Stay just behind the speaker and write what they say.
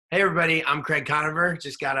Hey everybody, I'm Craig Conover.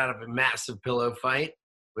 Just got out of a massive pillow fight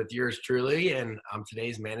with yours truly, and I'm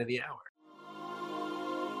today's man of the hour.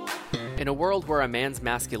 In a world where a man's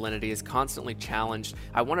masculinity is constantly challenged,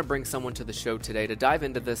 I want to bring someone to the show today to dive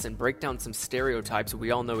into this and break down some stereotypes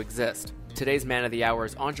we all know exist. Today's man of the hour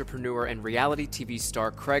is entrepreneur and reality TV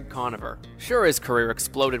star Craig Conover. Sure, his career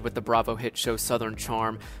exploded with the Bravo hit show Southern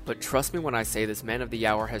Charm, but trust me when I say this man of the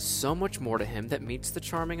hour has so much more to him that meets the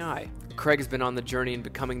charming eye. Craig has been on the journey in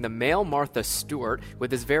becoming the male Martha Stewart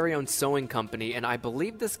with his very own sewing company, and I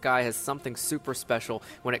believe this guy has something super special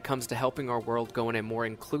when it comes to helping our world go in a more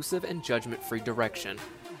inclusive and judgment-free direction.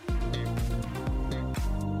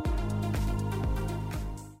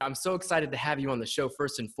 I'm so excited to have you on the show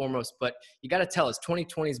first and foremost, but you got to tell us,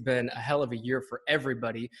 2020 has been a hell of a year for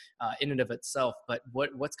everybody in and of itself, but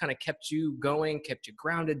what's kind of kept you going, kept you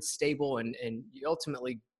grounded, stable, and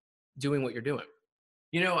ultimately doing what you're doing?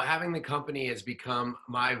 You know, having the company has become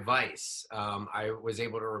my vice. I was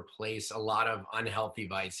able to replace a lot of unhealthy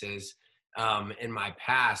vices in my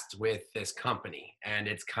past with this company, and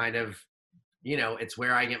it's kind of, it's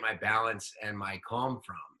where I get my balance and my calm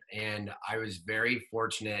from. And I was very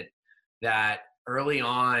fortunate that early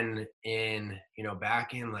on in,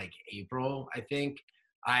 back in like April, I think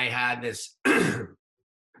I had this, I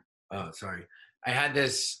had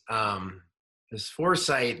this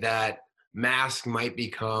foresight that mask might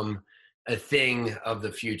become a thing of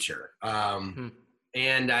the future.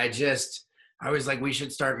 And I was like, we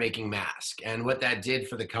should start making masks. And what that did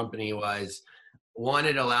for the company was, one,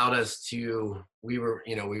 it allowed us to, we were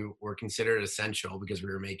considered essential because we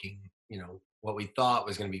were making, what we thought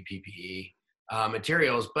was going to be PPE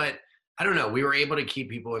materials. But I don't know, we were able to keep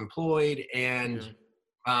people employed. And,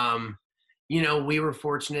 we were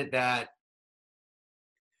fortunate that,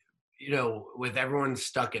 with everyone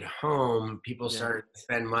stuck at home, people started to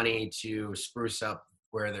spend money to spruce up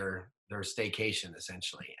where their staycation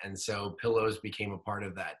essentially. And so pillows became a part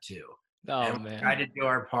of that too. Oh, and man. we tried to do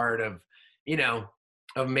our part of,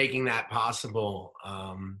 of making that possible.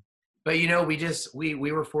 But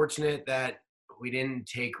we were fortunate that we didn't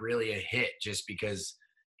take really a hit just because,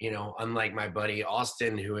 unlike my buddy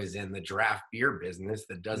Austin, who is in the draft beer business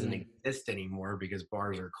that doesn't exist anymore because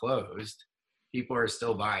bars are closed, people are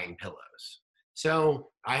still buying pillows. So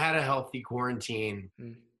I had a healthy quarantine.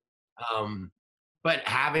 But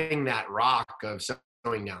having that rock of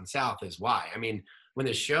Sewing Down South is why. I mean, when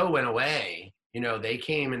the show went away, they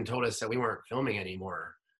came and told us that we weren't filming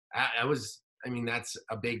anymore. That's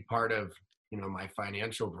a big part of, my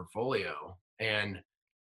financial portfolio. And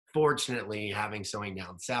fortunately, having Sewing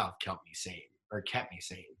Down South kept me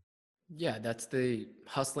sane. Yeah, that's the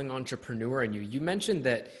hustling entrepreneur in you. You mentioned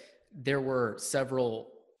that there were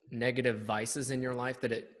several negative vices in your life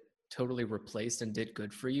that it totally replaced and did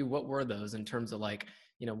good for you. What were those in terms of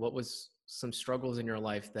what was some struggles in your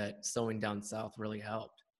life that Sewing Down South really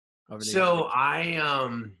helped over the years? So I,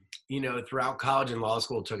 throughout college and law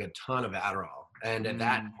school took a ton of Adderall. And at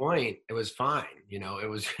that point it was fine.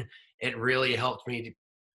 It really helped me to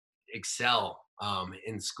excel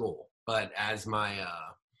in school. But as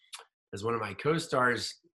one of my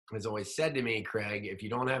co-stars has always said to me, Craig, if you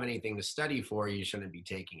don't have anything to study for, you shouldn't be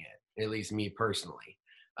taking it, at least me personally.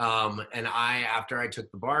 And after I took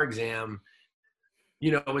the bar exam,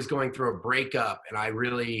 I was going through a breakup, and I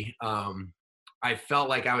really, I felt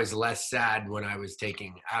like I was less sad when I was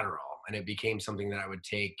taking Adderall, and it became something that I would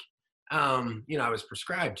take. I was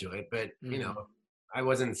prescribed to it, but I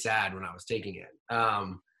wasn't sad when I was taking it.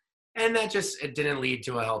 And that it didn't lead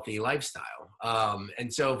to a healthy lifestyle.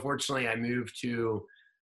 And so fortunately I moved to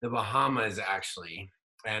the Bahamas actually,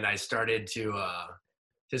 and I started to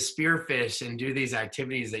spearfish and do these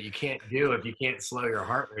activities that you can't do if you can't slow your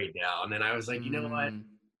heart rate down. And I was like, you know what?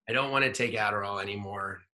 I don't want to take Adderall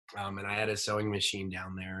anymore. And I had a sewing machine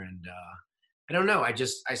down there, and I don't know.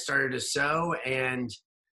 I started to sew, and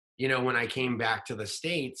when I came back to the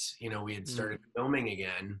States, we had started filming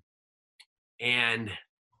again, and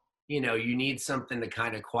you need something to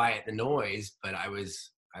kind of quiet the noise, but I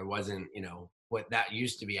wasn't, what that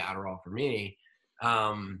used to be Adderall for me.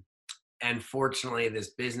 And fortunately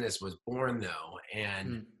this business was born though.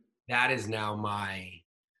 And that is now my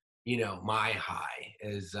high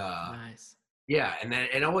is, Nice. yeah. And then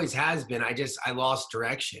it always has been. I lost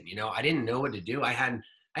direction. I didn't know what to do. I had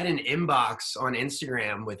an inbox on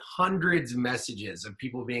Instagram with hundreds of messages of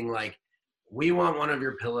people being like, we want one of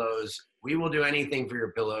your pillows. We will do anything for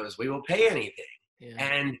your pillows. We will pay anything. Yeah.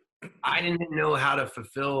 And I didn't know how to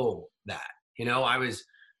fulfill that. I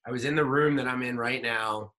was in the room that I'm in right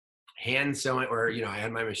now, hand sewing, or, I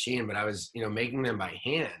had my machine, but I was, making them by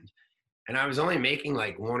hand, and I was only making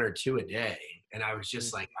like one or two a day. And I was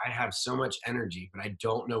just Mm. like, I have so much energy, but I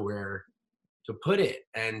don't know where to put it.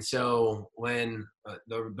 And so when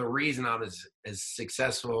the reason I'm as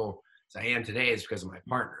successful as I am today is because of my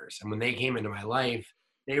partners. And when they came into my life,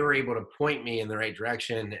 they were able to point me in the right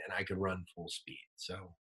direction and I could run full speed.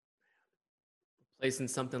 So Placing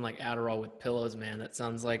something like Adderall with pillows, man, that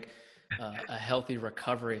sounds like a healthy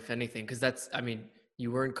recovery, if anything. Because that's, I mean,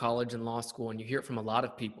 you were in college and law school, and you hear it from a lot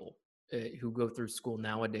of people who go through school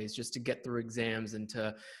nowadays just to get through exams and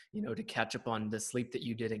to, to catch up on the sleep that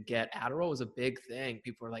you didn't get. Adderall was a big thing.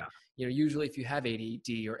 People are like, usually if you have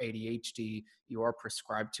ADD or ADHD, you are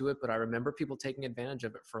prescribed to it. But I remember people taking advantage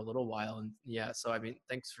of it for a little while. And yeah, so I mean,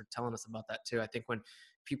 thanks for telling us about that too. I think when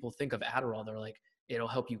people think of Adderall, they're like, it'll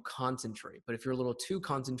help you concentrate. But if you're a little too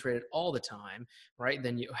concentrated all the time, right,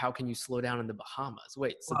 then how can you slow down in the Bahamas?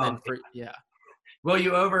 Wait, so then yeah. Well,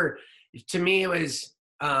 to me, it was,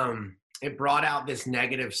 it brought out this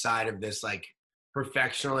negative side of this like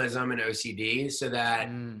perfectionism and OCD so that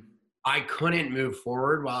I couldn't move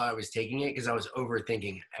forward while I was taking it because I was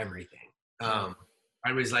overthinking everything. I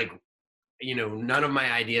was like, none of my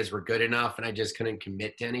ideas were good enough and I just couldn't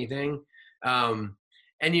commit to anything. And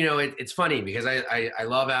it's funny because I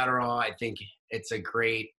love Adderall. I think it's a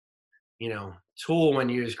great, tool when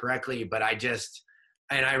used correctly, but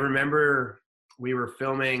and I remember we were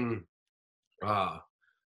filming a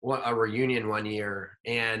reunion one year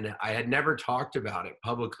and I had never talked about it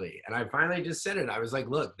publicly. And I finally just said it. I was like,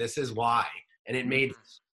 look, this is why. And it made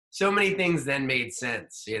so many things then made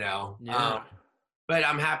sense, Yeah. but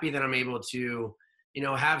I'm happy that I'm able to,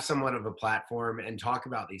 have somewhat of a platform and talk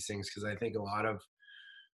about these things. Cause I think a lot of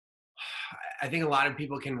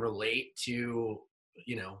people can relate to,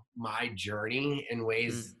 my journey in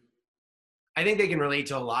ways. I think they can relate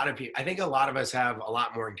to a lot of people. I think a lot of us have a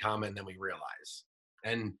lot more in common than we realize.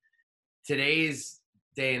 And today's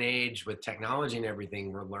day and age with technology and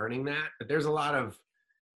everything, we're learning that, but there's a lot of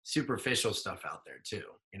superficial stuff out there too.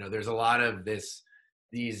 There's a lot of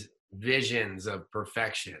these visions of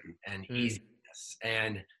perfection and easiness.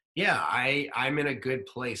 And yeah, I'm in a good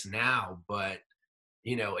place now, but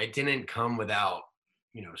it didn't come without,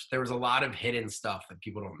 there was a lot of hidden stuff that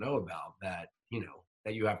people don't know about that,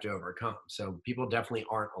 that you have to overcome. So people definitely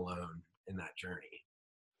aren't alone in that journey.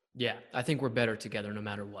 Yeah, I think we're better together no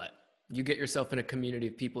matter what. You get yourself in a community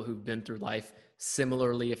of people who've been through life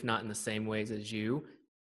similarly, if not in the same ways as you're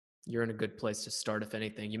in a good place to start, if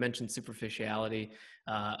anything. You mentioned superficiality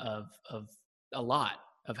of a lot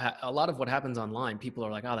a lot of what happens online. People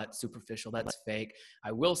are like, oh, that's superficial, that's fake.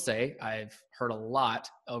 I will say I've heard a lot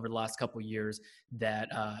over the last couple of years that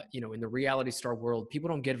in the reality star world, people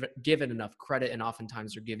don't give it enough credit, and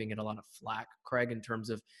oftentimes they're giving it a lot of flack, Craig, in terms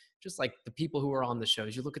of just like the people who are on the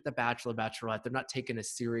shows. You look at The Bachelor, Bachelorette, they're not taken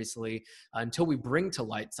as seriously until we bring to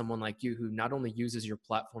light someone like you who not only uses your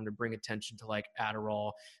platform to bring attention to like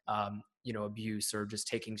Adderall, abuse or just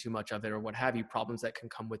taking too much of it or what have you, problems that can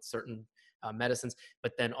come with certain medicines,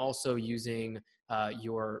 but then also using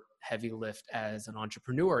your heavy lift as an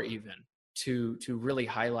entrepreneur even to really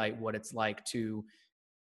highlight what it's like to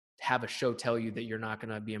have a show tell you that you're not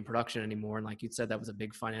going to be in production anymore. And like you said, that was a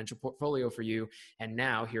big financial portfolio for you. And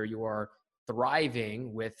now here you are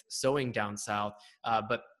thriving with Sewing Down South.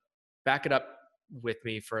 But back it up with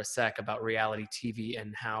me for a sec about reality TV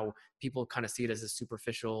and how people kind of see it as a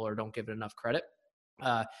superficial or don't give it enough credit.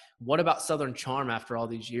 What about Southern Charm after all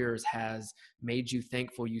these years has made you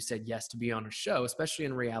thankful you said yes to be on a show, especially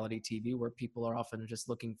in reality TV where people are often just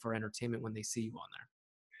looking for entertainment when they see you on there?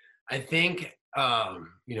 I think, our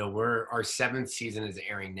 7th season is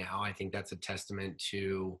airing now. I think that's a testament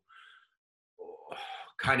to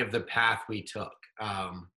kind of the path we took.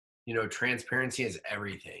 Transparency is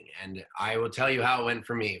everything. And I will tell you how it went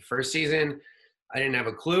for me. First season, I didn't have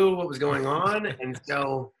a clue what was going on. And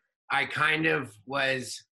so I kind of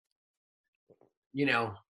was,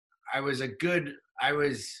 I was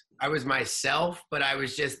myself, but I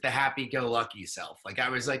was just the happy-go-lucky self. Like I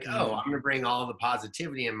was like, oh, I'm gonna bring all the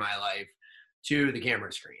positivity in my life to the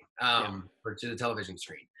camera screen, or to the television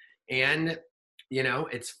screen. And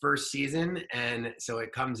it's first season, and so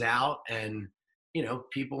it comes out, and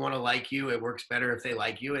people want to like you. It works better if they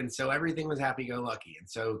like you, and so everything was happy-go-lucky. And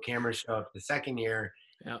so cameras show up the second year,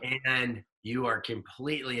 and you are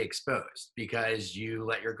completely exposed because you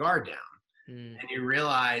let your guard down. And you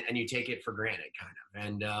realize, and you take it for granted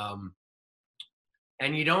kind of.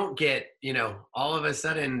 And you don't get, all of a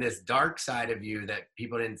sudden this dark side of you that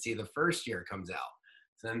people didn't see the first year comes out.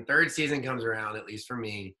 So then third season comes around, at least for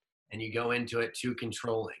me, and you go into it too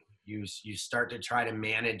controlling. You start to try to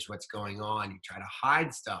manage what's going on. You try to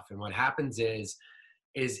hide stuff. And what happens is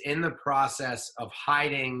in the process of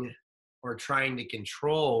hiding or trying to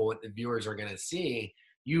control what the viewers are going to see,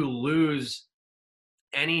 you lose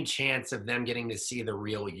any chance of them getting to see the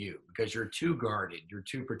real you because you're too guarded, you're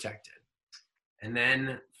too protected. And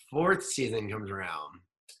then fourth season comes around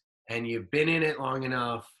and you've been in it long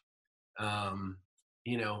enough.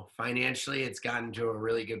 You know, financially it's gotten to a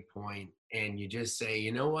really good point and you just say,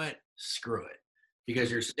 you know what, screw it. Because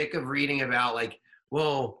you're sick of reading about like,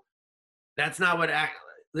 well, that's not what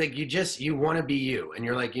like you want to be you. And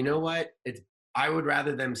you're like, you know what, I would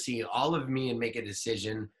rather them see all of me and make a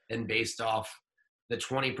decision than based off the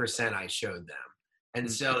 20% I showed them. And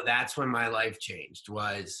so that's when my life changed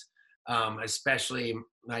was, especially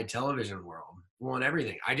my television world, well, and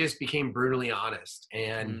everything. I just became brutally honest.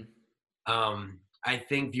 And I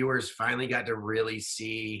think viewers finally got to really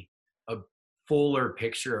see a fuller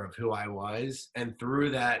picture of who I was. And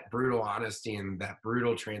through that brutal honesty and that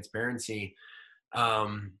brutal transparency,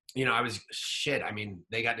 you know, I was shit. I mean,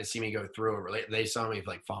 they got to see me go through they saw me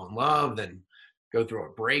like fall in love, then go through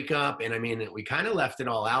a breakup. And I mean, we kind of left it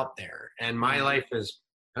all out there. And my life is,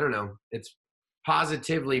 I don't know, it's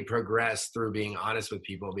positively progressed through being honest with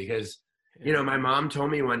people because, you know, my mom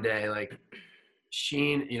told me one day, like,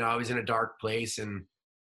 you know, I was in a dark place and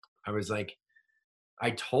I was like,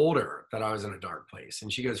 I told her that I was in a dark place.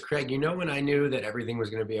 And she goes, Craig, you know, when I knew that everything was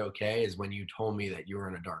going to be okay is when you told me that you were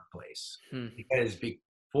in a dark place. Because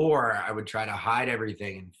before I would try to hide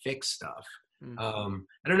everything and fix stuff. I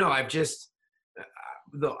don't know. I've just,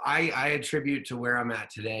 I attribute to where I'm at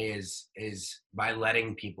today is by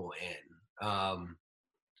letting people in.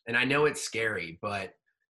 And I know it's scary, but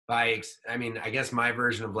I mean, I guess my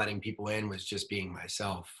version of letting people in was just being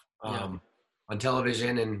myself on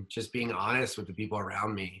television and just being honest with the people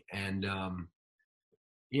around me. And,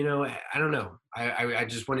 you know, I don't know. I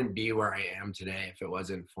just wouldn't be where I am today if it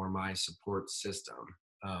wasn't for my support system.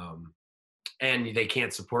 And they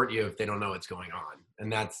can't support you if they don't know what's going on.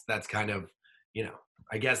 And that's kind of, you know,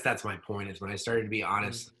 I guess that's my point is when I started to be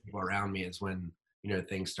honest with people around me is when, you know,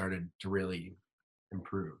 things started to really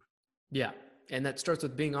improve. Yeah. And that starts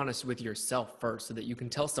with being honest with yourself first so that you can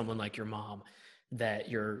tell someone like your mom that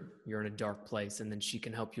you're in a dark place and then she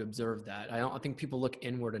can help you observe that. I think people look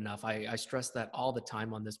inward enough. I stress that all the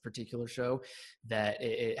time on this particular show, that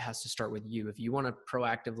it has to start with you. If you want to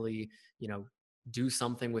proactively, you know, do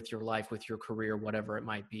something with your life, with your career, whatever it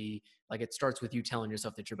might be, like it starts with you telling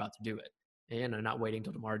yourself that you're about to do it and not waiting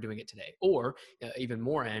till tomorrow, doing it today. Or even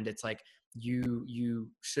more end, it's like, you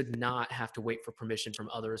should not have to wait for permission from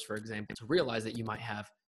others, for example, to realize that you might have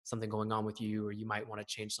something going on with you, or you might want to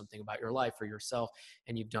change something about your life or yourself,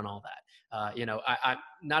 and you've done all that. You know, I'm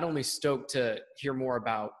not only stoked to hear more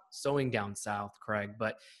about Sewing Down South, Craig,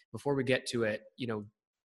 but before we get to it, you know,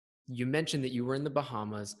 you mentioned that you were in the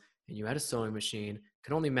Bahamas and you had a sewing machine.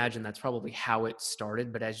 Can only imagine that's probably how it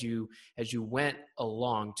started. But as you went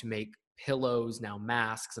along to make pillows, now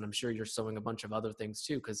masks, and I'm sure you're sewing a bunch of other things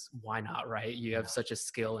too, because why not, right? You have such a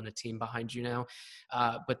skill and a team behind you now.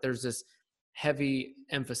 But there's this heavy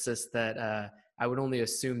emphasis that I would only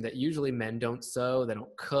assume that usually men don't sew, they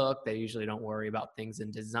don't cook, they usually don't worry about things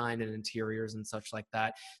in design and interiors and such like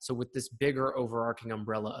that. So with this bigger overarching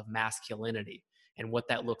umbrella of masculinity and what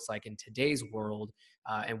that looks like in today's world,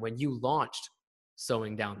 and when you launched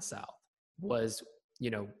Sewing Down South, was, you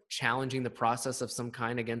know, challenging the process of some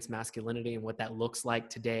kind against masculinity and what that looks like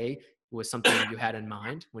today was something that you had in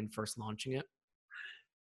mind when first launching it?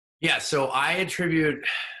 Yeah. So I attribute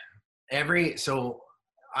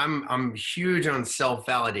I'm huge on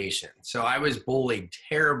self-validation. So I was bullied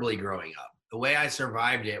terribly growing up. The way I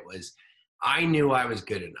survived it was I knew I was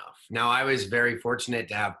good enough. Now I was very fortunate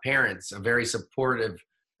to have parents, very supportive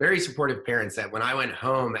parents that when I went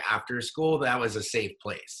home after school, that was a safe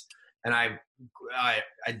place. And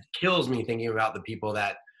it kills me thinking about the people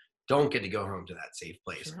that don't get to go home to that safe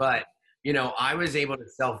place. Sure. But, you know, I was able to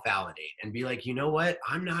self-validate and be like, you know what?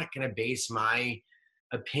 I'm not going to base my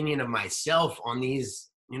opinion of myself on these,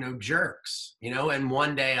 you know, jerks, you know, and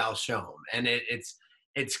one day I'll show them. And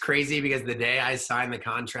it's crazy because the day I signed the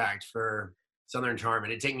contract for Southern Charm,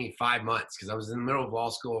 and it'd take me 5 months because I was in the middle of law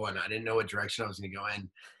school and I didn't know what direction I was going to go in.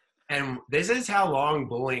 And this is how long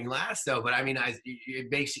bullying lasts, though. But I mean,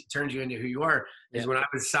 it turns you into who you are. Is when I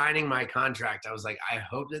was signing my contract, I was like, I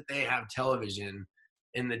hope that they have television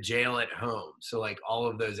in the jail at home. So like all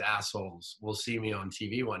of those assholes will see me on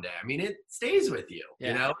TV one day. I mean, it stays with you,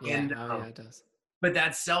 you know? Yeah. And, It does. But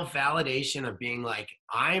that self-validation of being like,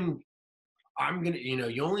 I'm going to, you know,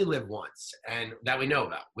 you only live once, and that we know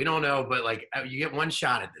about. We don't know, but like you get one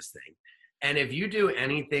shot at this thing. And if you do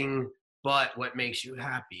anything but what makes you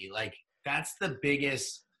happy, like that's the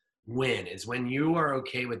biggest win, is when you are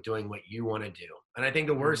okay with doing what you want to do. And I think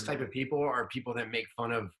the worst type of people are people that make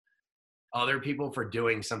fun of other people for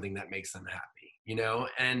doing something that makes them happy,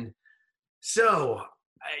 And so,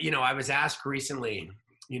 I was asked recently,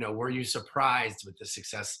 were you surprised with the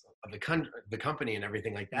success of the company and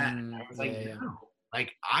everything like that? And I was like, no.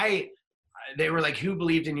 Like they were like, who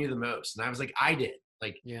believed in you the most? And I was like, I did.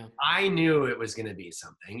 Like, I knew it was going to be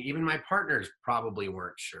something. Even my partners probably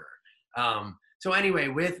weren't sure. So anyway,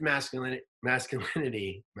 with masculinity,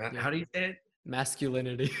 how do you say it?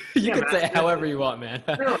 Masculinity. You can say it however you want, man.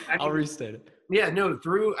 No, I'll restate it. Yeah, no,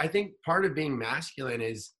 I think part of being masculine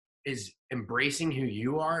is embracing who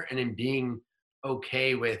you are and in being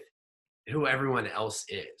okay with who everyone else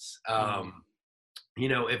is.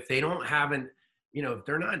 If they don't have if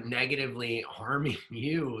they're not negatively harming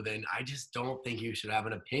you, then I just don't think you should have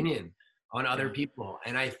an opinion on other people.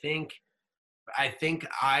 And I think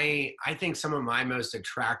some of my most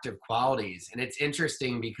attractive qualities, and it's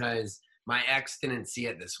interesting because my ex didn't see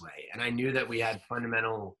it this way. And I knew that we had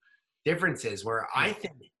fundamental differences where I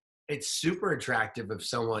think it's super attractive of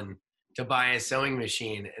someone to buy a sewing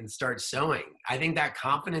machine and start sewing. I think that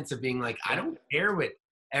confidence of being like, I don't care what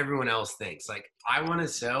everyone else thinks. Like, I want to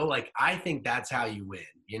sew. Like, I think that's how you win,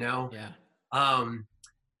 Yeah.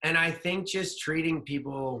 And I think just treating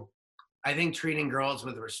girls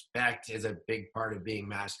with respect is a big part of being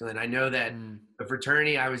masculine. I know that the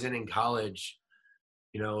fraternity I was in college,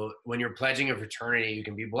 when you're pledging a fraternity, you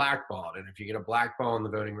can be blackballed. And if you get a blackball in the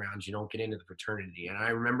voting rounds, you don't get into the fraternity. And I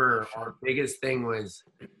remember our biggest thing was,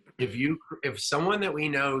 if someone that we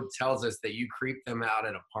know tells us that you creeped them out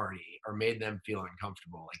at a party or made them feel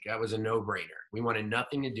uncomfortable, like that was a no-brainer. We wanted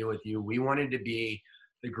nothing to do with you. We wanted to be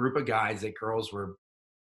the group of guys that girls were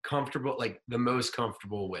comfortable, like the most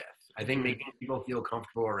comfortable with. I think making people feel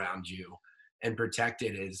comfortable around you and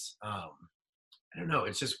protected is, I don't know,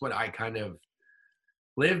 it's just what I kind of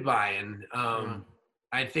live by. And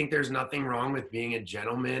I think there's nothing wrong with being a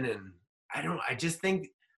gentleman. And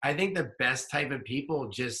I think the best type of people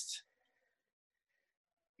just,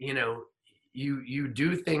 you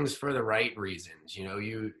do things for the right reasons.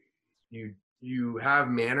 You have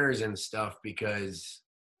manners and stuff because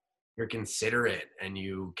you're considerate and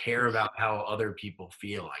you care about how other people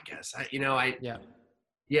feel, I guess. I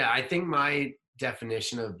think my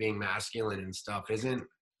definition of being masculine and stuff can't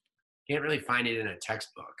really find it in a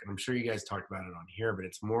textbook. And I'm sure you guys talked about it on here, but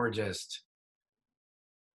it's more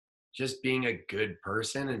just being a good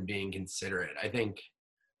person and being considerate. I think,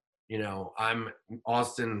 I'm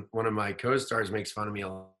Austin, one of my co-stars, makes fun of me a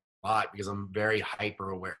lot because I'm very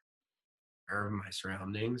hyper aware of my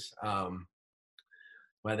surroundings.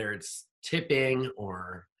 Whether it's tipping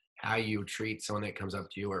or how you treat someone that comes up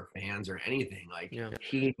to you or fans or anything, like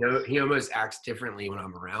he almost acts differently when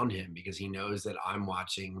I'm around him because he knows that I'm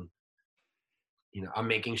watching, I'm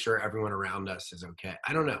making sure everyone around us is okay.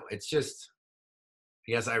 I don't know. It's just,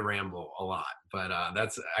 I guess I ramble a lot, but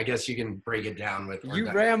I guess you can break it down with.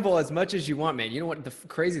 You ramble as much as you want, man. You know what the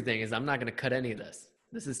crazy thing is? I'm not going to cut any of this.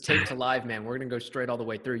 This is taped to live, man. We're going to go straight all the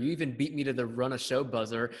way through. You even beat me to the run a show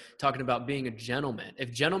buzzer talking about being a gentleman.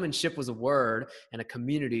 If gentlemanship was a word and a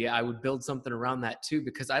community, I would build something around that too,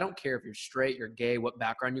 because I don't care if you're straight, you're gay, what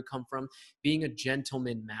background you come from. Being a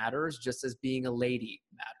gentleman matters just as being a lady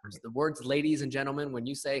matters. The words ladies and gentlemen, when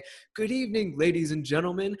you say, good evening, ladies and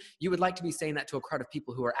gentlemen, you would like to be saying that to a crowd of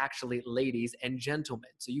people who are actually ladies and gentlemen.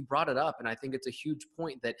 So you brought it up, and I think it's a huge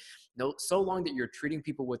point that so long that you're treating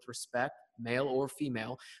people with respect, male or female,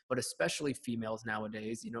 but especially females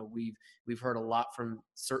nowadays. We've heard a lot from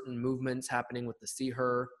certain movements happening with the See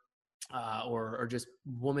Her, or just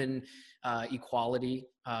woman equality,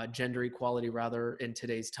 gender equality rather, in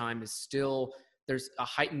today's time is still, there's a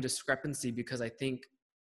heightened discrepancy because I think,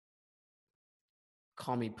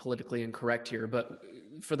 call me politically incorrect here, but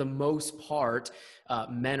for the most part,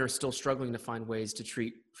 men are still struggling to find ways to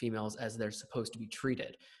treat females as they're supposed to be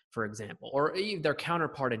treated, for example, or their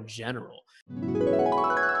counterpart in general.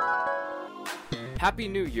 Happy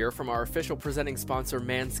New Year from our official presenting sponsor,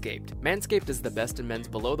 Manscaped. Manscaped is the best in men's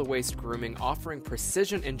below-the-waist grooming, offering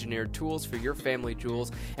precision-engineered tools for your family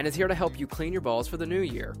jewels, and is here to help you clean your balls for the new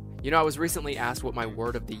year. I was recently asked what my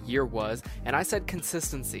word of the year was, and I said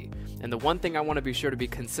consistency. And the one thing I want to be sure to be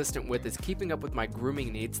consistent with is keeping up with my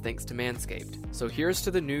grooming needs thanks to Manscaped. So here's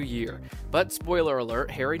to the new year. But spoiler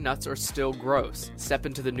alert, hairy nuts are still gross. Step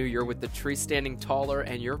into the new year with the tree standing taller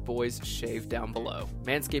and your boys shaved down below.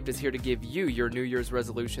 Manscaped is here to give you your New Year's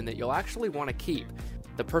resolution that you'll actually want to keep.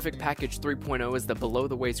 The Perfect Package 3.0 is the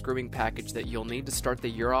below-the-waist grooming package that you'll need to start the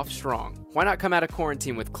year off strong. Why not come out of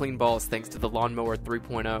quarantine with clean balls thanks to the Lawnmower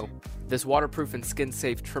 3.0? This waterproof and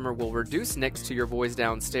skin-safe trimmer will reduce nicks to your boys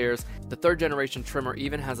downstairs. The third-generation trimmer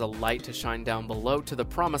even has a light to shine down below to the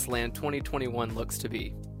promised land 2021 looks to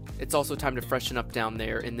be. It's also time to freshen up down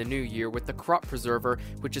there in the new year with the Crop Preserver,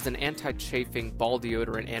 which is an anti-chafing ball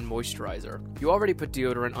deodorant and moisturizer. You already put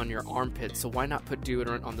deodorant on your armpits, so why not put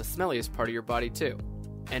deodorant on the smelliest part of your body too?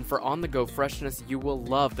 And for on-the-go freshness, you will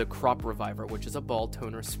love the Crop Reviver, which is a ball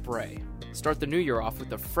toner spray. Start the new year off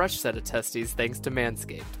with a fresh set of testes thanks to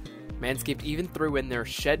Manscaped. Manscaped even threw in their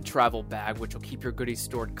Shed Travel Bag, which will keep your goodies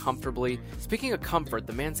stored comfortably. Speaking of comfort,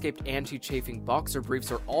 the Manscaped anti-chafing boxer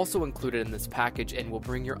briefs are also included in this package and will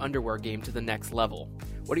bring your underwear game to the next level.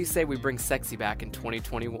 What do you say we bring sexy back in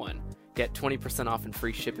 2021? Get 20% off and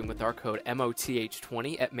free shipping with our code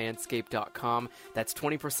MOTH20 at manscaped.com. That's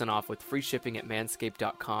 20% off with free shipping at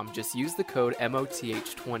manscaped.com. Just use the code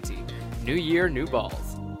MOTH20. New year, new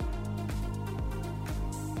balls.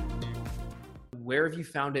 Where have you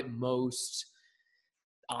found it most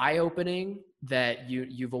eye-opening that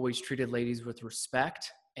you've always treated ladies with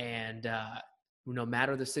respect, and no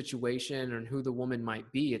matter the situation and who the woman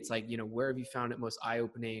might be, it's like, where have you found it most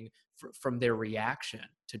eye-opening from their reaction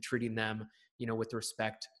to treating them, with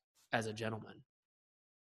respect as a gentleman?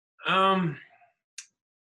 I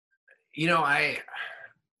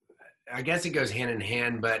guess it goes hand in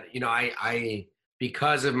hand, but I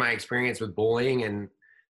because of my experience with bullying, and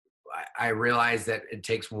I realized that it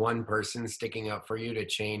takes one person sticking up for you to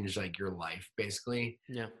change like your life, basically.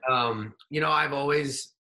 Yeah. I've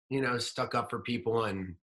always, stuck up for people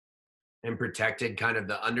and protected kind of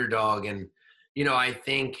the underdog. And, I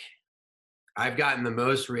think I've gotten the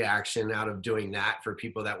most reaction out of doing that for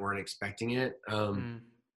people that weren't expecting it. I'm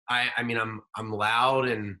loud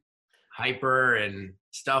and hyper and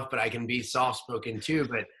stuff, but I can be soft-spoken too.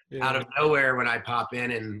 But out of nowhere, when I pop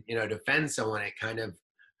in and, defend someone, it kind of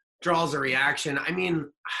draws a reaction. I mean,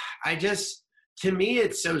 to me,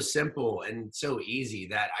 it's so simple and so easy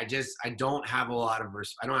that I don't have I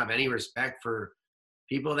don't have any respect for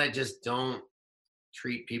people that just don't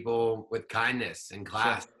treat people with kindness and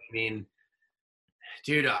class. Sure. I mean,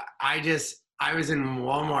 dude, I was in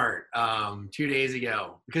Walmart 2 days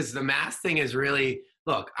ago because the mask thing is really,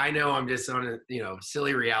 look, I know I'm just on a,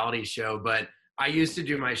 silly reality show, but I used to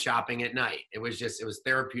do my shopping at night. It was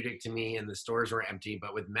therapeutic to me, and the stores were empty.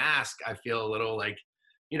 But with mask, I feel a little like,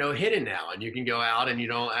 hidden now, and you can go out and you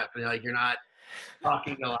don't have to, like, you're not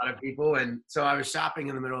talking to a lot of people. And so I was shopping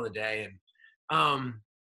in the middle of the day, and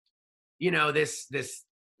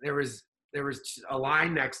there was a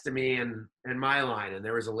line next to me and my line, and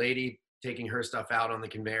there was a lady taking her stuff out on the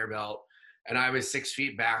conveyor belt, and I was 6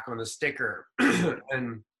 feet back on the sticker,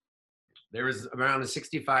 and there was around a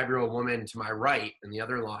 65-year-old woman to my right in the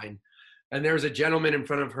other line. And there was a gentleman in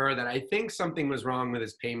front of her that I think something was wrong with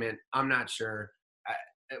his payment. I'm not sure.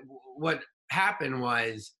 What happened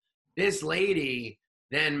was this lady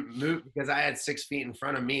then moved, because I had 6 feet in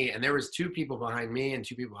front of me and there was two people behind me and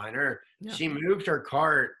two people behind her. Yeah. She moved her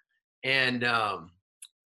cart and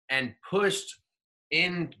pushed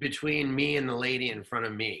in between me and the lady in front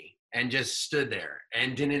of me and just stood there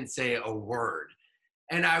and didn't say a word.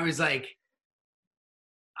 And I was like,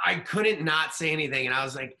 I couldn't not say anything. And I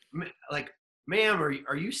was like, ma'am,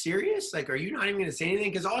 are you serious? Like, are you not even going to say anything?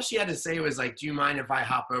 Because all she had to say was like, do you mind if I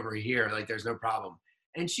hop over here? Like, there's no problem.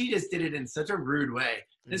 And she just did it in such a rude way.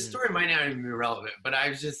 This story might not even be relevant, but I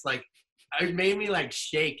was just like, it made me like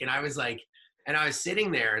shake. And I was like, and I was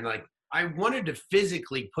sitting there and like, I wanted to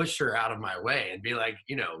physically push her out of my way and be like,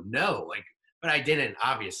 no, like, but I didn't,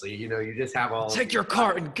 obviously, you just have all. Take your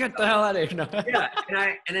cart and get the hell out of here. No. Yeah.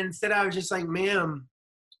 And instead I was just like, ma'am.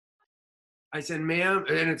 I said, ma'am,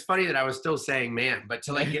 and it's funny that I was still saying ma'am, but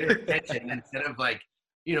to like get her attention instead of like,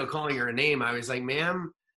 calling her a name, I was like,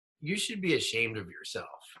 ma'am, you should be ashamed of yourself.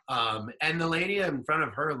 And the lady in front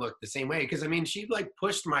of her looked the same way. Cause I mean, she like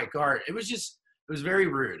pushed my cart. It was very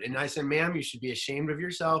rude. And I said, ma'am, you should be ashamed of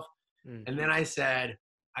yourself. Mm-hmm. And then I said,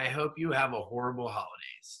 I hope you have a horrible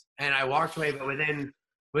holidays. And I walked away, but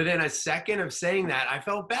within a second of saying that, I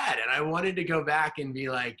felt bad. And I wanted to go back and be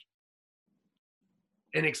like,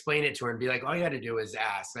 and explain it to her and be like, all you had to do was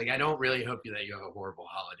ask. Like, I don't really hope that you have a horrible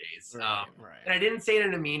holidays. Right. And I didn't say it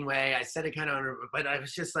in a mean way. I said it kind of, but I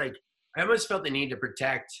was just like, I almost felt the need to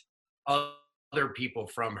protect other people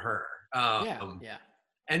from her. Yeah.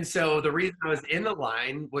 And so the reason I was in the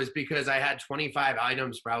line was because I had 25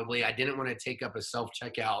 items probably. I didn't want to take up a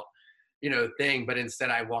self-checkout, thing, but instead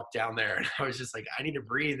I walked down there and I was just like, I need to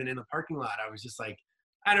breathe. And in the parking lot, I was just like,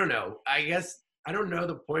 I don't know. I guess I don't know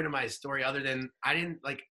the point of my story other than I didn't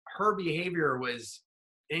like her behavior was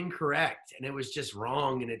incorrect and it was just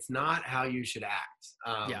wrong and it's not how you should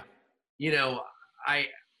act. Yeah. You know, I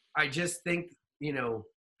just think, you know,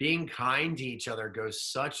 being kind to each other goes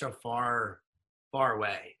such a far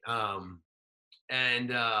way.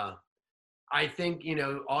 And I think, you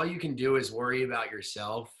know, all you can do is worry about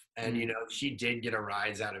yourself. And, you know, she did get a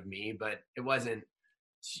rise out of me, but it wasn't,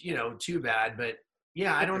 you know, too bad. But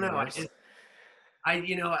yeah, I don't know.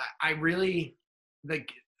 You know, I really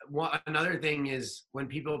like another thing is when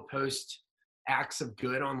people post acts of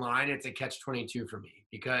good online, it's a catch-22 for me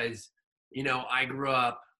because, you know, I grew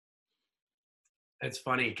up, it's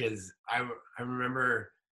funny because I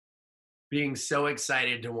remember being so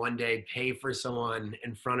excited to one day pay for someone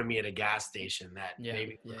in front of me at a gas station that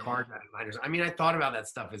maybe the car got reminders. I mean, I thought about that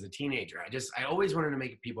stuff as a teenager. I always wanted to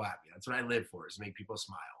make people happy. That's what I live for, is make people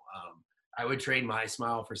smile. I would trade my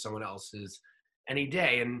smile for someone else's any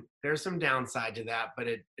day. And there's some downside to that, but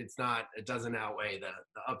it doesn't outweigh the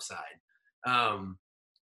upside.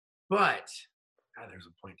 But there's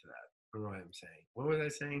a point to that. I don't know what I'm saying. What was I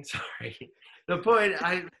saying? Sorry. The point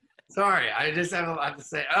I just have a lot to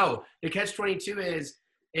say. Oh, the catch-22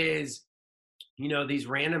 is, you know, these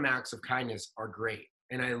random acts of kindness are great.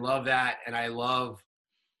 And I love that. And I love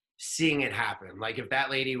seeing it happen. Like if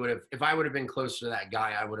that lady if I would have been closer to that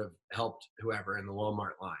guy, I would have helped whoever in the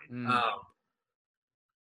Walmart line.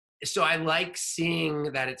 So I like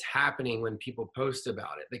seeing that it's happening when people post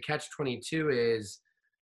about it. The catch-22 is,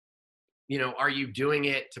 you know, are you doing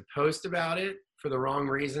it to post about it for the wrong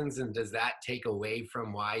reasons? And does that take away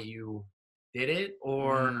from why you did it?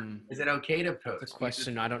 Or is it okay to post? It's a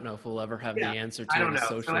question I don't know if we'll ever have the answer to I don't in the know.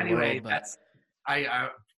 social so anyway, world. But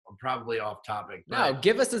I'm probably off topic. No,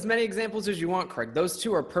 give us as many examples as you want, Craig. Those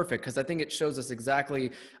two are perfect because I think it shows us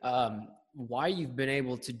exactly why you've been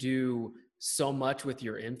able to do so much with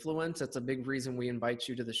your influence. That's a big reason we invite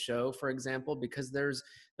you to the show, for example, because there's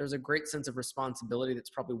a great sense of responsibility that's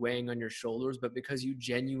probably weighing on your shoulders, but because you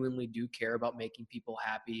genuinely do care about making people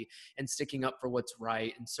happy and sticking up for what's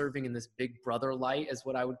right and serving in this Big Brother light is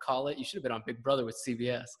what I would call it. You should have been on Big Brother with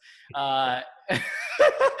CBS.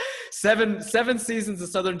 7 seasons of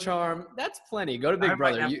Southern Charm. That's plenty. Go to Big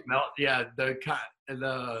Brother.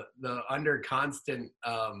 The under constant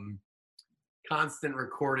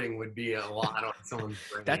recording would be a lot on someone's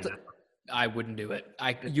brain. I wouldn't do it.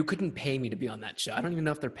 You couldn't pay me to be on that show. I don't even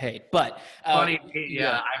know if they're paid, but funny.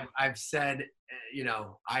 I've said, you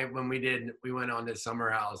know, when we went on to Summer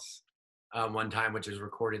House one time, which was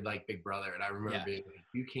recorded like Big Brother. And I remember being like,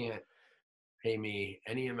 you can't pay me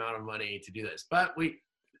any amount of money to do this, but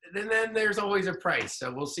then there's always a price.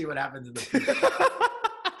 So we'll see what happens in the future.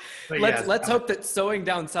 Let's hope that Sewing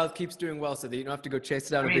Down South keeps doing well so that you don't have to go chase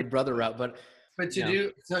it down a Big Brother route. But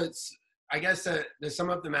I guess to sum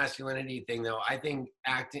up the masculinity thing though, I think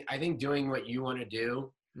doing what you want to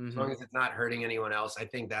do, as long as it's not hurting anyone else, I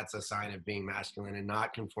think that's a sign of being masculine and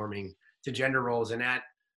not conforming to gender roles. And at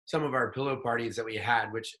some of our pillow parties that we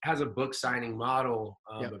had, which has a book signing model,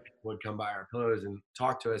 but people would come by our pillows and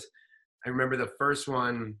talk to us. I remember the first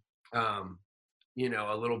one, you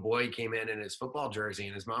know, a little boy came in his football jersey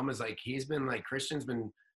and his mom was like, Christian's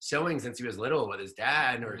been sewing since he was little with his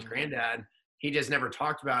dad or his granddad. He just never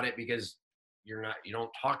talked about it because you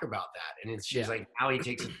don't talk about that. And she's like, now he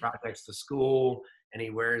takes his projects to school and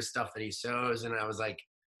he wears stuff that he sews. And I was like,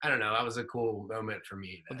 I don't know. That was a cool moment for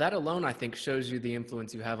me. Well, that alone, I think, shows you the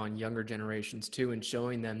influence you have on younger generations too, and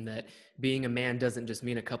showing them that being a man doesn't just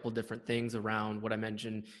mean a couple different things around what I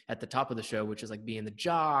mentioned at the top of the show, which is like being the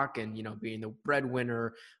jock and, you know, being the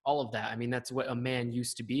breadwinner, all of that. I mean, that's what a man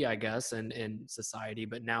used to be, I guess, in society,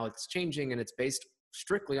 but now it's changing and it's based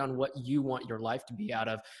strictly on what you want your life to be out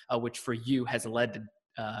of, which for you has led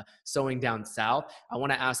to Sewing Down South. I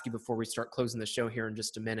want to ask you before we start closing the show here in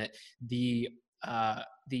just a minute, the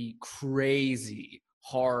crazy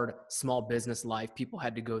hard small business life people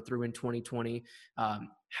had to go through in 2020.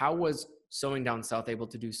 How was Sewing Down South able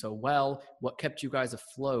to do so well? What kept you guys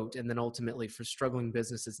afloat? And then ultimately for struggling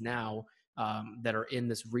businesses now that are in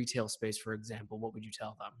this retail space, for example, what would you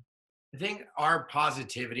tell them? I think our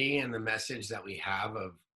positivity and the message that we have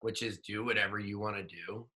which is do whatever you want to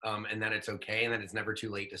do, and that it's okay, and that it's never too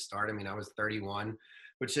late to start. I mean, I was 31,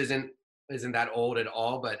 which isn't that old at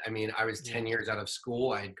all, but I mean, I was 10 years out of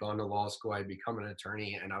school. I had gone to law school. I'd become an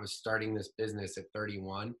attorney, and I was starting this business at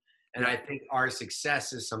 31. And I think our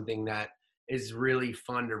success is something that is really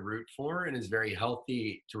fun to root for and is very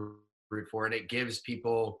healthy to root for. And it gives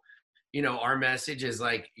people, you know, our message is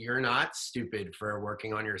like, you're not stupid for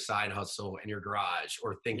working on your side hustle in your garage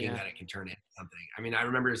or thinking that it can turn into something. I mean, I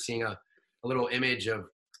remember seeing a little image of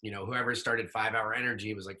whoever started 5 Hour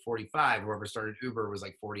Energy was like 45, whoever started Uber was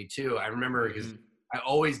like 42. I remember because I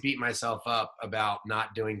always beat myself up about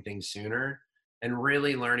not doing things sooner, and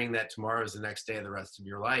really learning that tomorrow is the next day of the rest of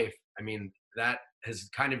your life. I mean, that has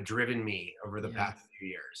kind of driven me over the past few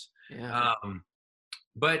years. Yeah.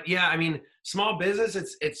 But yeah, I mean, small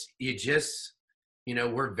business,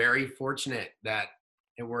 we're very fortunate that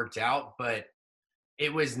it worked out, but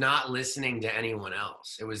it was not listening to anyone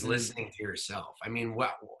else. It was listening to yourself. I mean,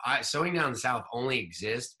 Sewing Down South only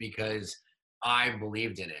exists because I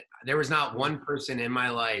believed in it. There was not one person in my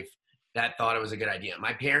life that thought it was a good idea.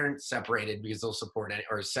 My parents separated because they'll support it,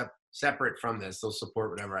 or separate from this, they'll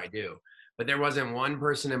support whatever I do. But there wasn't one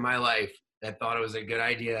person in my life that thought it was a good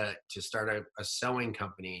idea to start a sewing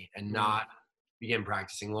company and not begin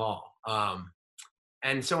practicing law.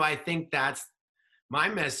 And so I think that's my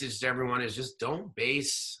message to everyone, is just don't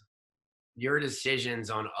base your decisions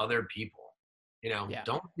on other people.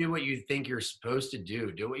 Don't do what you think you're supposed to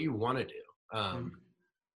do. Do what you want to do.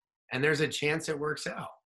 And there's a chance it works out.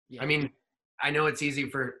 Yeah. I mean, I know it's easier,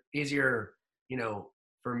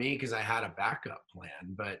 for me because I had a backup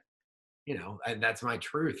plan, but that's my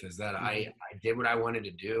truth, is that I did what I wanted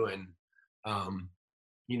to do, and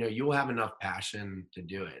you'll have enough passion to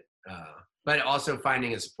do it. But also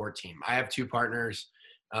finding a support team. I have 2 partners.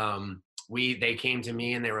 They came to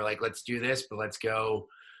me and they were like, let's do this, but let's go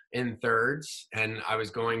in thirds. And I was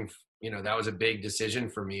going, that was a big decision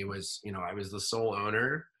for me, was, I was the sole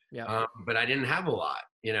owner, but I didn't have a lot.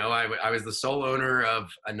 I was the sole owner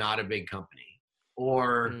of not a big company,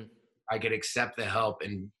 or I could accept the help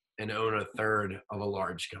and own a third of a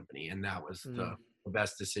large company. And that was the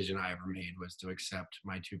best decision I ever made, was to accept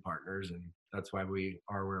my 2 partners. And that's why we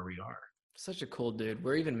are where we are. Such a cool dude.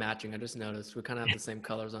 We're even matching. I just noticed we kind of have the same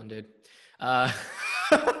colors on, dude. Yeah,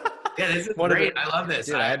 this is great. I love this.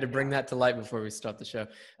 Dude, I had to bring that to light before we start the show.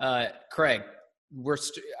 Craig,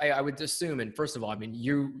 I would assume, and first of all, I mean,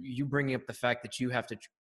 you bringing up the fact that you have to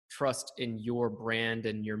trust in your brand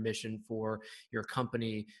and your mission for your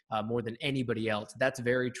company more than anybody else. That's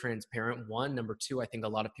very transparent. One. Number 2, I think a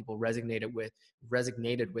lot of people resonated with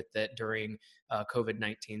it during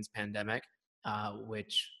COVID-19's pandemic,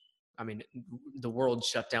 which, I mean, the world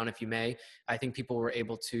shut down, if you may. I think people were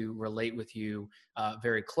able to relate with you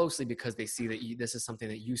very closely because they see that this is something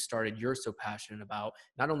that you started, you're so passionate about,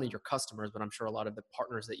 not only your customers, but I'm sure a lot of the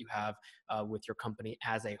partners that you have with your company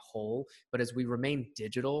as a whole. But as we remain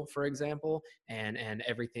digital, for example, and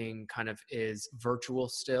everything kind of is virtual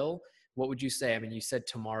still, what would you say? I mean, you said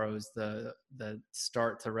tomorrow's the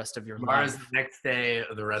start to the rest of your life. Tomorrow's the next day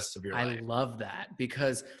of the rest of your life. I love that,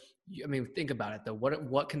 because I mean, think about it though.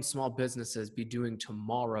 What can small businesses be doing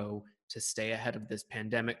tomorrow to stay ahead of this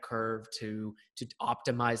pandemic curve, to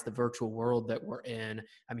optimize the virtual world that we're in?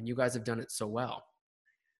 I mean, you guys have done it so well.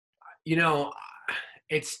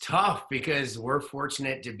 It's tough because we're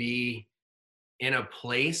fortunate to be in a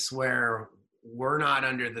place where we're not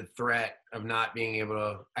under the threat of not being able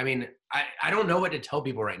to. I mean, I don't know what to tell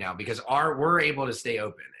people right now, because we're able to stay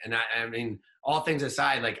open. And I mean, all things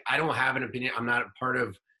aside, like, I don't have an opinion. I'm not a part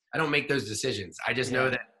of. I don't make those decisions. I just know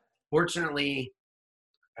that, fortunately,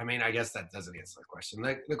 I mean, I guess that doesn't answer the question.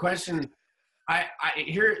 The question, I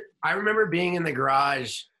remember being in the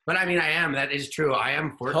garage, but I mean, that is true. I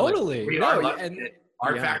am fortunate. Totally. We are lucky.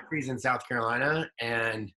 Our factory's in South Carolina,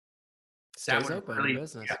 and that would really,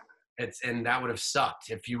 business. Yeah, and that would have sucked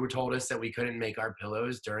if you were told us that we couldn't make our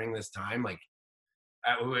pillows during this time. Like,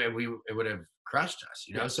 it would have crushed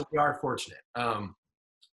us, So we are fortunate.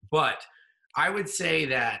 But I would say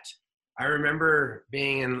that I remember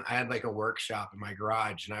I had like a workshop in my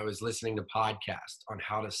garage, and I was listening to podcasts on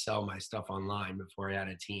how to sell my stuff online before I had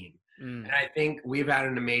a team. And I think we've had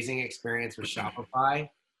an amazing experience with Shopify.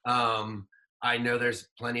 I know there's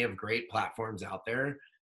plenty of great platforms out there,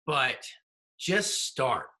 but just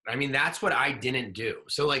start. I mean, that's what I didn't do.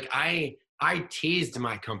 So like I teased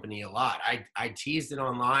my company a lot. I teased it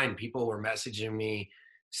online. People were messaging me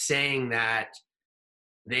saying that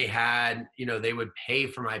they had, they would pay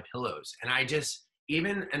for my pillows. And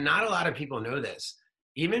and not a lot of people know this,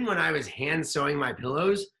 even when I was hand sewing my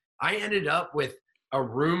pillows, I ended up with a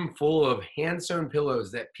room full of hand sewn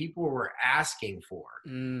pillows that people were asking for,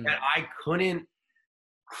 that I couldn't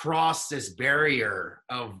cross this barrier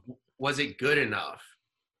of, was it good enough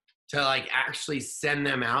to like actually send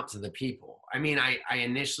them out to the people? I mean, I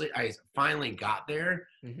finally got there,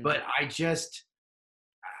 but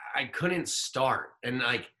I couldn't start. And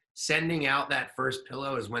like, sending out that first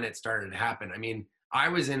pillow is when it started to happen. I mean, I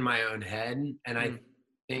was in my own head, and I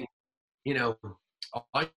think,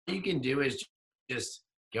 all you can do is just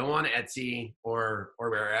go on Etsy or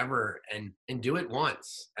wherever and do it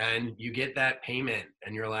once, and you get that payment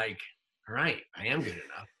and you're like, all right, I am good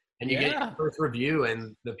enough. And you get your first review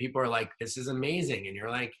and the people are like, this is amazing. And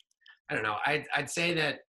you're like, I don't know. I'd say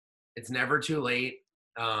that it's never too late.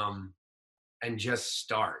 And just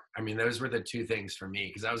start. I mean, those were the two things for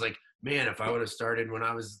me. Cause I was like, man, if I would have started when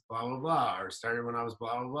I was blah, blah, blah, or started when I was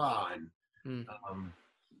blah, blah, blah. And,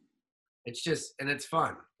 it's just, and it's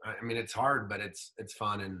fun. I mean, it's hard, but it's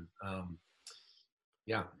fun. And,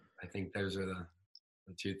 yeah, I think those are the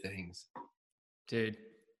two things. Dude,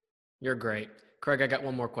 you're great. Craig, I got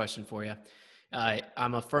one more question for you.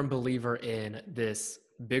 I'm a firm believer in this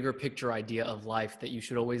bigger picture idea of life, that you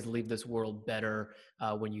should always leave this world better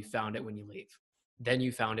when you found it when you leave. Then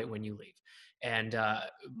you found it when you leave. And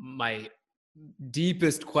my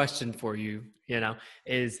deepest question for you,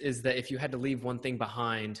 is that if you had to leave one thing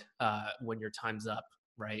behind when your time's up,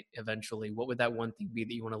 right, eventually, what would that one thing be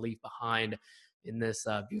that you want to leave behind in this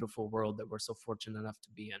beautiful world that we're so fortunate enough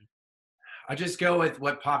to be in? I'll just go with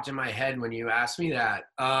what popped in my head when you asked me that.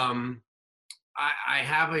 I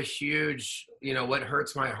have a huge, what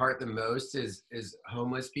hurts my heart the most is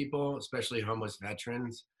homeless people, especially homeless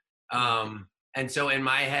veterans. And so in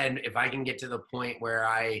my head, if I can get to the point where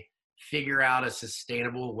I figure out a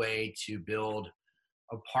sustainable way to build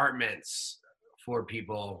apartments for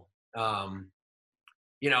people, I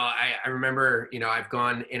remember, I've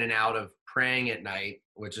gone in and out of praying at night,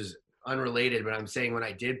 which is unrelated, but I'm saying when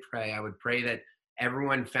I did pray, I would pray that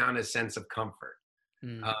everyone found a sense of comfort.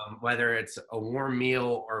 Whether it's a warm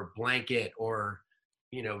meal or blanket or,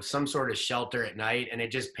 some sort of shelter at night. And it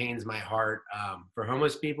just pains my heart for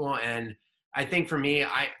homeless people. And I think for me,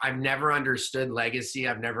 I've never understood legacy.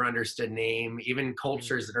 I've never understood name, even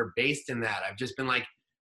cultures that are based in that. I've just been like,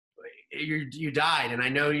 you died. And I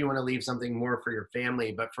know you want to leave something more for your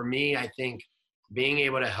family. But for me, I think being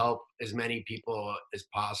able to help as many people as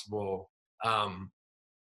possible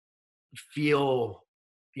feel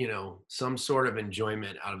some sort of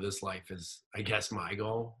enjoyment out of this life is, I guess, my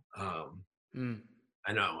goal.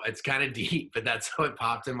 I know it's kind of deep, but that's how it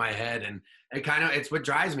popped in my head. And it's what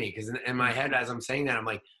drives me. Cause in my head, as I'm saying that, I'm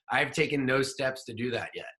like, I've taken no steps to do that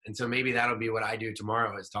yet. And so maybe that'll be what I do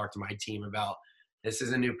tomorrow, is talk to my team about, this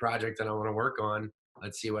is a new project that I want to work on.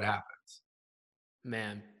 Let's see what happens.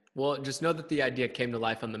 Man. Well, just know that the idea came to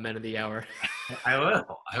life on the Men of the Hour. I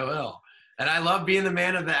will. And I love being the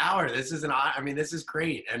man of the hour. This is this is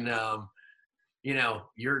great. And,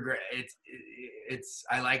 you're great.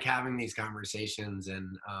 I like having these conversations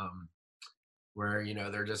and, where,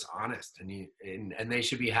 they're just honest and they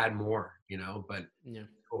should be had more, but yeah,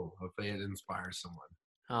 cool. Hopefully it inspires someone.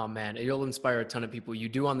 Oh man, you'll inspire a ton of people. You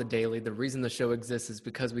do on the daily. The reason the show exists is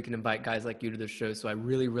because we can invite guys like you to the show. So I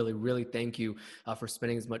really, really, really thank you for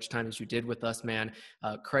spending as much time as you did with us, man.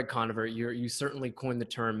 Craig Conover, you certainly coined the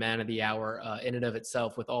term man of the hour in and of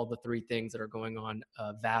itself, with all the three things that are going on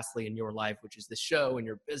vastly in your life, which is the show and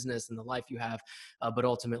your business and the life you have, but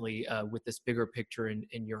ultimately with this bigger picture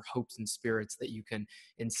in your hopes and spirits that you can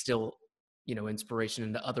instill inspiration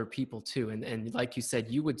into other people too. And like you said,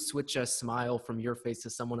 you would switch a smile from your face to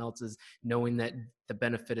someone else's, knowing that the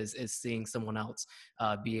benefit is seeing someone else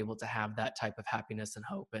be able to have that type of happiness and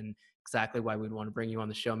hope. And exactly why we'd want to bring you on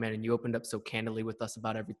the show, man. And you opened up so candidly with us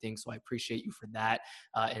about everything. So I appreciate you for that.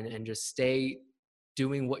 And just stay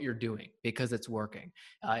doing what you're doing, because it's working.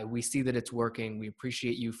 We see that it's working. We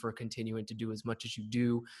appreciate you for continuing to do as much as you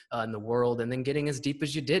do in the world, and then getting as deep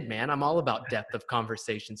as you did, man. I'm all about depth of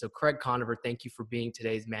conversation. So Craig Conover, thank you for being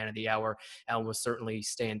today's Man of the Hour, and we'll certainly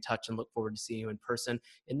stay in touch and look forward to seeing you in person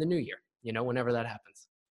in the new year, whenever that happens.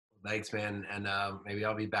 Thanks, man. And maybe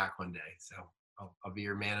I'll be back one day. So I'll be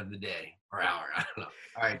your man of the day or hour. I don't know.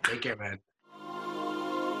 All right. Take care, man.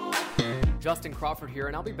 Justin Crawford here,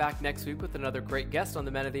 and I'll be back next week with another great guest on the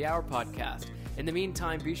Men of the Hour podcast. In the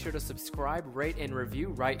meantime, be sure to subscribe, rate, and review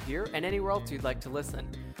right here and anywhere else you'd like to listen.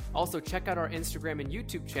 Also, check out our Instagram and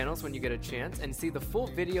YouTube channels when you get a chance, and see the full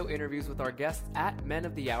video interviews with our guests at Men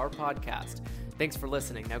of the Hour podcast. Thanks for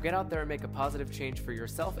listening. Now get out there and make a positive change for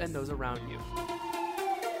yourself and those around you.